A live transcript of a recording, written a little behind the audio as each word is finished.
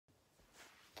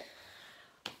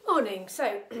Morning.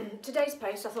 So today's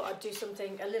post I thought I'd do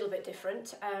something a little bit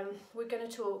different. We're going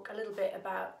to talk a little bit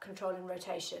about controlling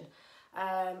rotation.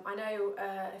 I know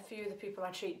a few of the people I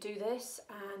treat do this,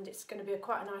 and it's going to be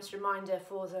quite a nice reminder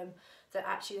for them that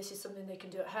actually this is something they can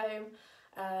do at home.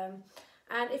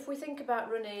 And if we think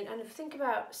about running, and if we think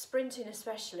about sprinting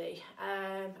especially,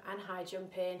 and high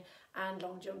jumping and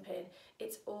long jumping,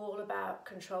 it's all about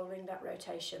controlling that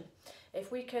rotation. If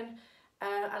we can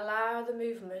allow the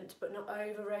movement but not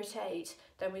over rotate,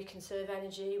 then we conserve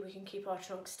energy, we can keep our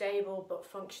trunk stable but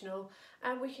functional,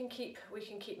 and we can keep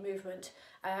movement,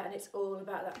 and it's all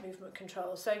about that movement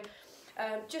control. So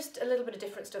just a little bit of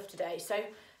different stuff today. So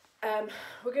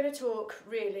we're going to talk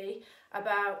really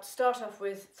about, start off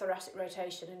with thoracic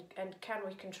rotation, and can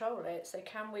we control it? So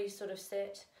can we sort of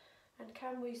sit and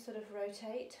can we sort of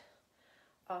rotate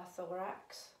our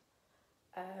thorax,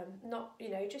 not, you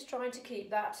know, just trying to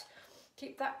keep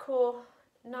that core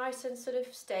nice and sort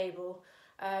of stable,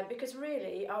 because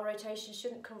really our rotation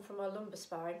shouldn't come from our lumbar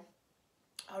spine.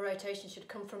 Our rotation should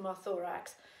come from our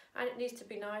thorax, and it needs to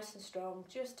be nice and strong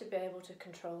just to be able to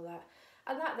control that,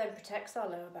 and that then protects our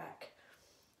lower back.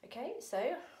 Okay, so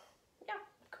yeah,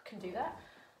 can do that.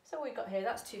 So we've got here,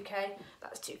 that's 2K,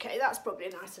 that's probably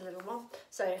a nice little one.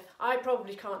 So I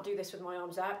probably can't do this with my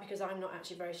arms out because I'm not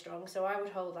actually very strong, so I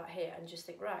would hold that here and just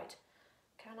think, right,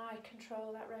 can I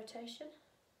control that rotation?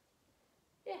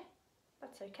 Yeah,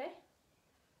 that's okay.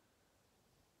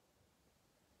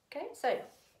 Okay, so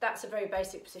that's a very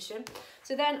basic position.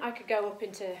 So then I could go up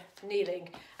into kneeling,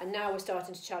 and now we're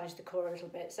starting to challenge the core a little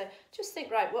bit. So just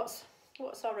think, right, what's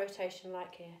our rotation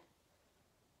like here?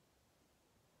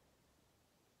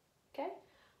 Okay,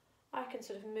 I can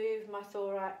sort of move my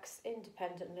thorax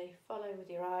independently, follow with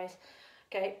your eyes.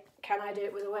 Okay, can I do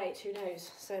it with a weight? Who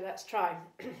knows? So let's try.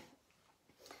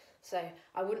 So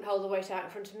I wouldn't hold the weight out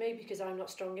in front of me because I'm not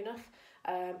strong enough.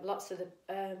 Lots of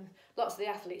the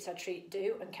athletes I treat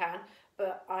do and can,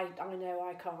 but I know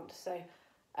I can't. So,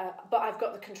 but I've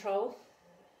got the control.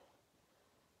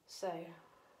 So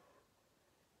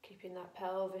keeping that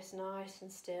pelvis nice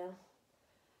and still,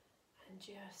 and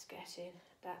just getting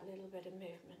that little bit of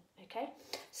movement. Okay.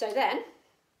 So then,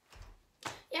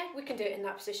 yeah, we can do it in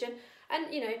that position.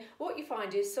 And you know, what you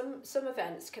find is some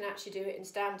events can actually do it in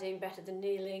standing better than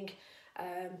kneeling,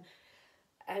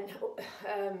 and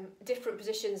different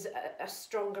positions are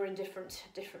stronger in different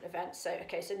events. So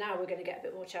okay, so now we're going to get a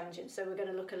bit more challenging. So we're going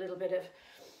to look a little bit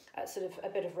of sort of a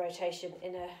bit of rotation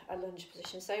in a lunge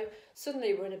position. So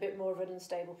suddenly we're in a bit more of an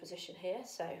unstable position here.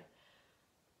 So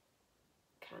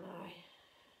can I?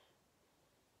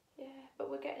 Yeah, but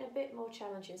we're getting a bit more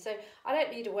challenging. So I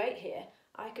don't need a weight here.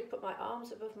 I could put my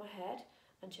arms above my head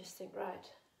and just think, right,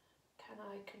 can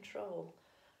I control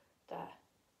that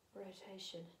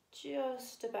rotation?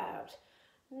 Just about.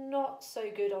 Not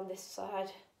so good on this side,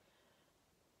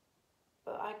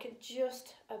 but I can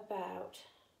just about,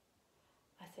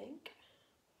 I think.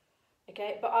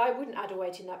 Okay, but I wouldn't add a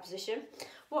weight in that position.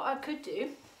 What I could do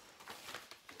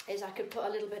is I could put a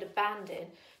little bit of band in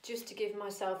just to give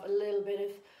myself a little bit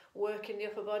of work in the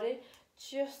upper body,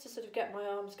 just to sort of get my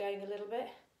arms going a little bit,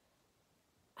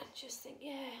 and just think,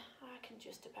 yeah, I can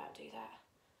just about do that.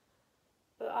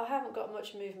 But I haven't got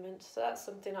much movement, so that's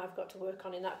something I've got to work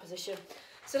on in that position.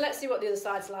 So let's see what the other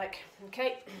side's like.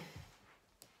 Okay,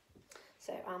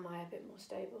 so am I a bit more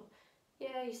stable?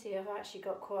 Yeah, you see I've actually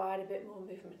got quite a bit more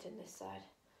movement in this side,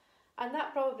 and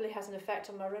that probably has an effect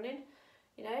on my running.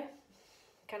 You know,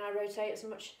 can I rotate as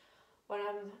much when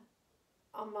I'm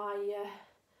on my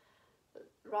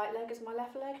right leg as my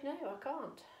left leg? No, I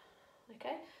can't.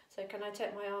 Okay, so can I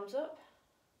take my arms up?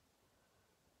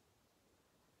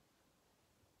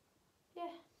 Yeah,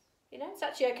 you know, it's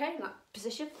actually okay in that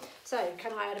position. So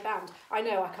can I add a band? I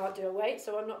know I can't do a weight,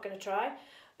 so I'm not going to try.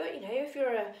 But you know, if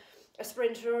you're a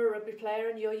sprinter or a rugby player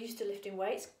and you're used to lifting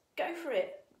weights, go for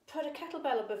it. Put a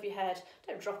kettlebell above your head.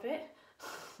 Don't drop it.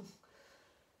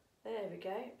 There we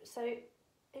go. So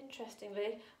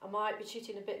interestingly, I might be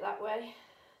cheating a bit that way,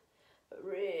 but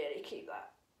really keep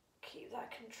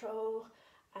that control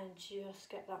and just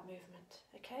get that movement.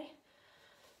 Okay,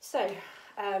 so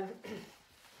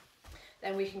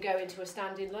then we can go into a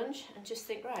standing lunge and just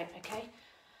think, right, okay,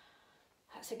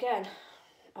 that's again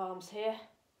arms here,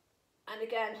 and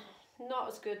again not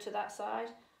as good to that side.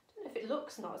 I don't know if it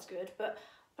looks not as good, but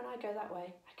when I go that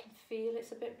way I can feel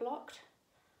it's a bit blocked.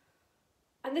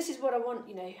 And this is what I want,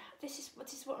 you know, this is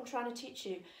what I'm trying to teach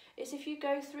you, is if you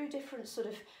go through different sort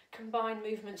of combined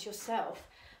movements yourself,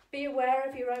 be aware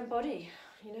of your own body,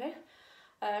 you know,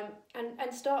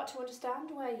 and start to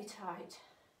understand where you're tight.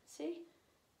 See?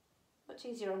 Much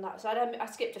easier on that side. I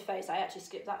skipped a phase, I actually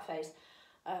skipped that phase.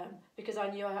 because I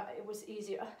knew it was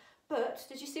easier. But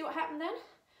did you see what happened then?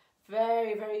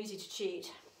 Very, very easy to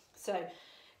cheat. So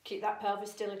keep that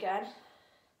pelvis still again.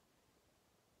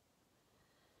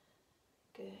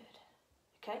 Good.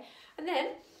 Okay, and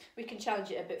then we can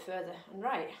challenge it a bit further and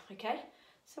right, okay?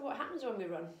 So what happens when we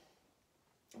run?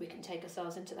 We can take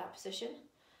ourselves into that position,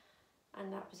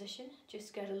 and that position,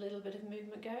 just get a little bit of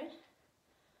movement going.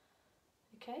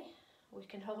 Okay, we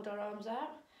can hold our arms out.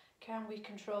 Can we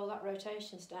control that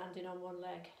rotation standing on one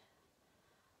leg?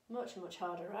 Much, much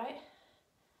harder, right?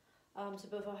 Arms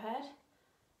above our head.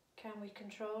 Can we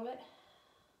control it?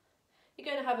 You're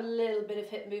going to have a little bit of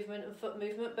hip movement and foot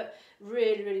movement, but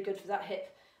really, really good for that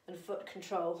hip and foot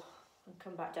control. And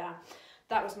come back down.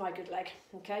 That was my good leg.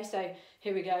 Okay, so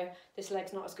here we go. This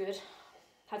leg's not as good.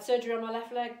 Had surgery on my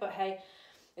left leg, but hey,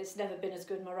 it's never been as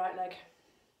good my right leg.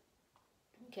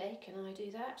 Okay, can I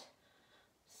do that?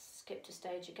 Skip to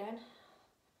stage again.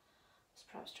 Just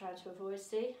perhaps trying to avoid,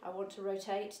 see, I want to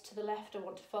rotate to the left, I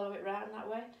want to follow it round that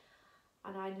way,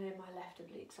 and I know my left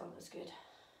obliques aren't as good.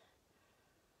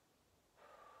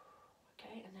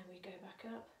 Okay, and then we go back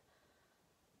up,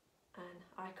 and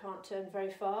I can't turn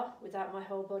very far without my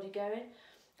whole body going,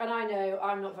 and I know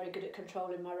I'm not very good at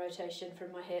controlling my rotation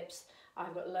from my hips.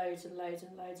 I've got loads and loads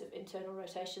and loads of internal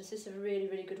rotations. This is a really,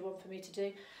 really good one for me to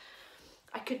do.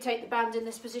 I could take the band in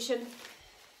this position,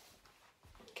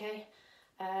 okay,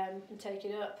 and take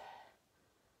it up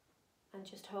and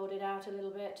just hold it out a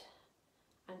little bit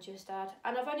and just add.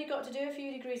 And I've only got to do a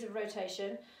few degrees of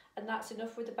rotation, and that's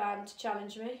enough with the band to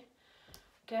challenge me,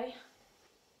 okay.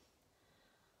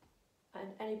 And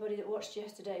anybody that watched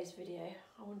yesterday's video,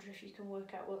 I wonder if you can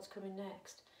work out what's coming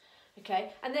next.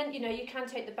 Okay, and then, you know, you can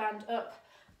take the band up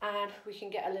and we can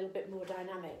get a little bit more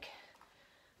dynamic.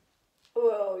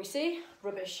 Whoa, you see?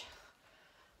 Rubbish.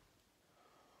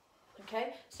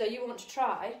 Okay, so you want to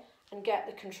try and get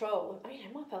the control. I mean,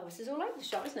 my pelvis is all over the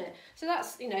shop, isn't it? So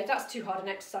that's, you know, that's too hard an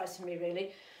exercise for me,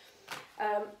 really.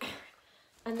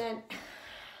 And then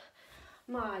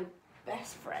my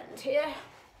best friend here.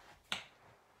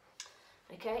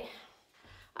 Okay,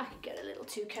 I could get a little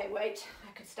 2K weight.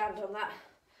 I could stand on that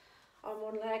on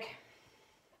one leg.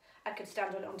 I could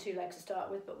stand on it on two legs to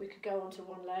start with, but we could go onto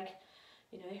one leg,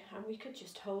 you know, and we could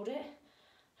just hold it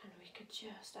and we could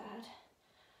just add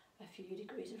a few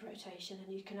degrees of rotation,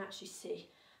 and you can actually see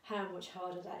how much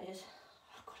harder that is.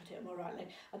 I've got to do it on my right leg.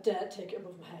 I daren't take it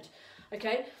above my head.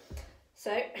 Okay,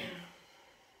 so,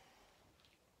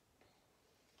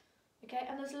 okay,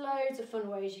 and there's loads of fun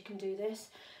ways you can do this.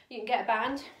 You can get a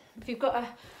band. If you've got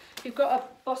a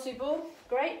Bosu ball,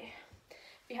 great.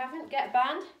 If you haven't, get a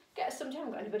band. Get somebody. I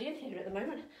haven't got anybody in here at the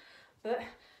moment, but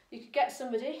you could get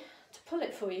somebody to pull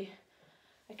it for you.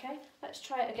 Okay, let's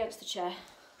try it against the chair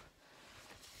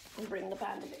and bring the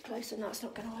band a bit closer, and that's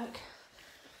not going to work.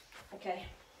 Okay,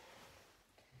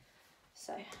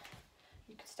 so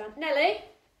you can stand. Nelly,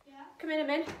 yeah, come in a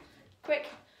minute, quick.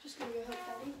 just give me a hug,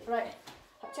 Daddy. Right,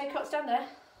 take hold, stand there.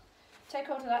 Take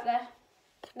hold of that there.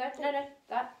 No, no, no,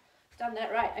 that. Stand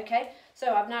there, right, okay.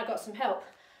 So I've now got some help.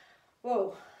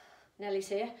 Whoa, Nellie's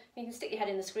here. You can stick your head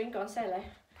in the screen, go on, say hello.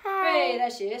 Hi. Hey, there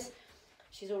she is.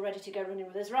 She's all ready to go running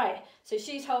with us. Right, so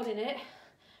she's holding it.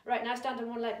 Right, now stand on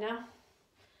one leg now.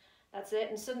 That's it,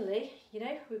 and suddenly, you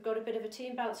know, we've got a bit of a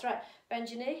team balance. Right, bend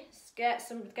your knee, get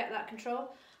that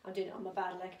control. I'm doing it on my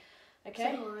bad leg.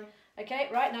 Okay, okay,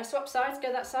 right, now swap sides,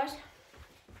 go that side.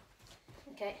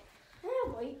 Okay.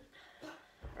 Oh, wait.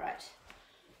 Right,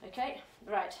 okay,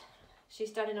 right. She's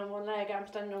standing on one leg, I'm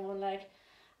standing on one leg,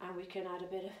 and we can add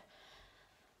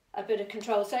a bit of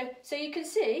control. So you can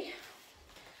see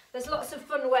there's lots of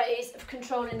fun ways of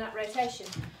controlling that rotation.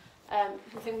 I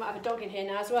think we might have a dog in here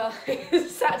now as well.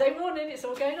 It's Saturday morning, it's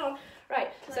all going on.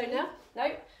 Right, so now,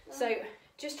 no, so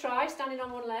just try standing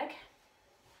on one leg.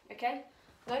 Okay,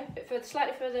 no, a bit further,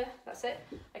 slightly further, that's it.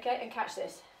 Okay, and catch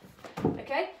this.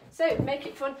 Okay, so make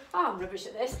it fun. Oh, I'm rubbish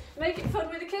at this. Make it fun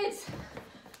with the kids.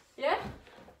 Yeah,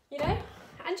 you know,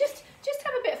 and just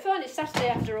have a bit of fun. It's Saturday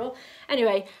after all.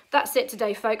 Anyway, that's it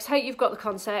today, folks. Hope you've got the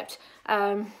concept.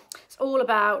 It's all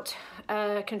about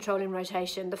controlling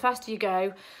rotation. The faster you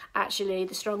go, actually,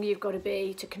 the stronger you've got to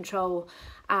be to control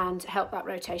and help that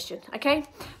rotation. Okay,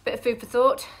 bit of food for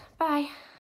thought. Bye.